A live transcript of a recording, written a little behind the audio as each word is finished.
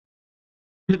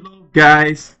Hello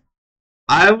guys,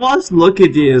 I was looking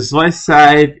at this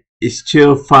website is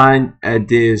to find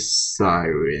this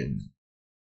siren.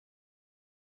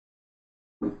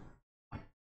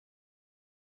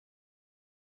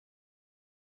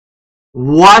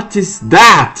 What is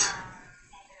that?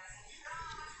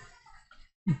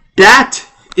 That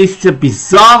is the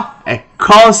bizarre and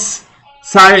cost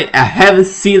siren I haven't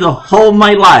seen the whole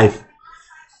my life.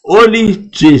 Only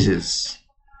Jesus.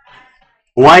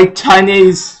 Why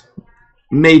Chinese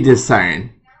made the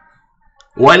siren?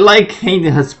 Why like Hindi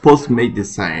has supposed to make the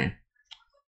siren?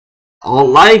 Or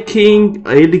liking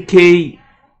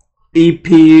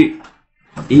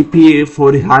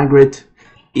LK-EP400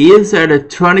 is an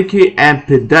electronic and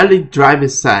pedalic drive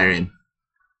siren.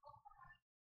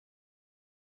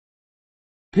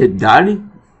 Pedalic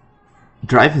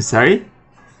drive siren?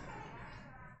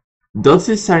 Does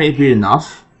this siren be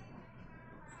enough?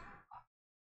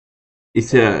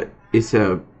 It's a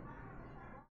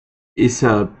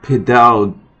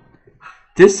pedal.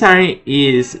 This siren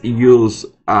is used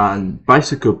on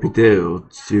bicycle pedal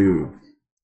to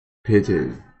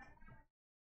pedal.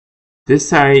 This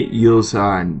siren used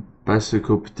on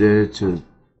bicycle pedal to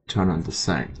turn on the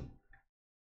siren.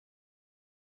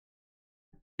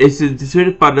 It's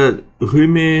distributed by the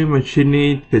human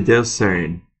machine pedal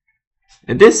siren.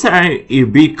 And this siren will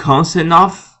be constant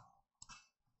enough.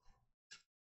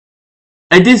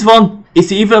 And this one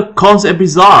is even constant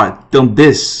bizarre than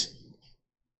this.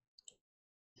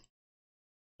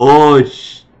 Oh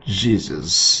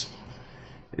Jesus.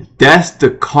 That's the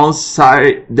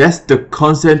concept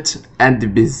and the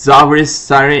bizarrest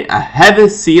siren I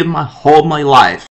haven't seen in my whole life.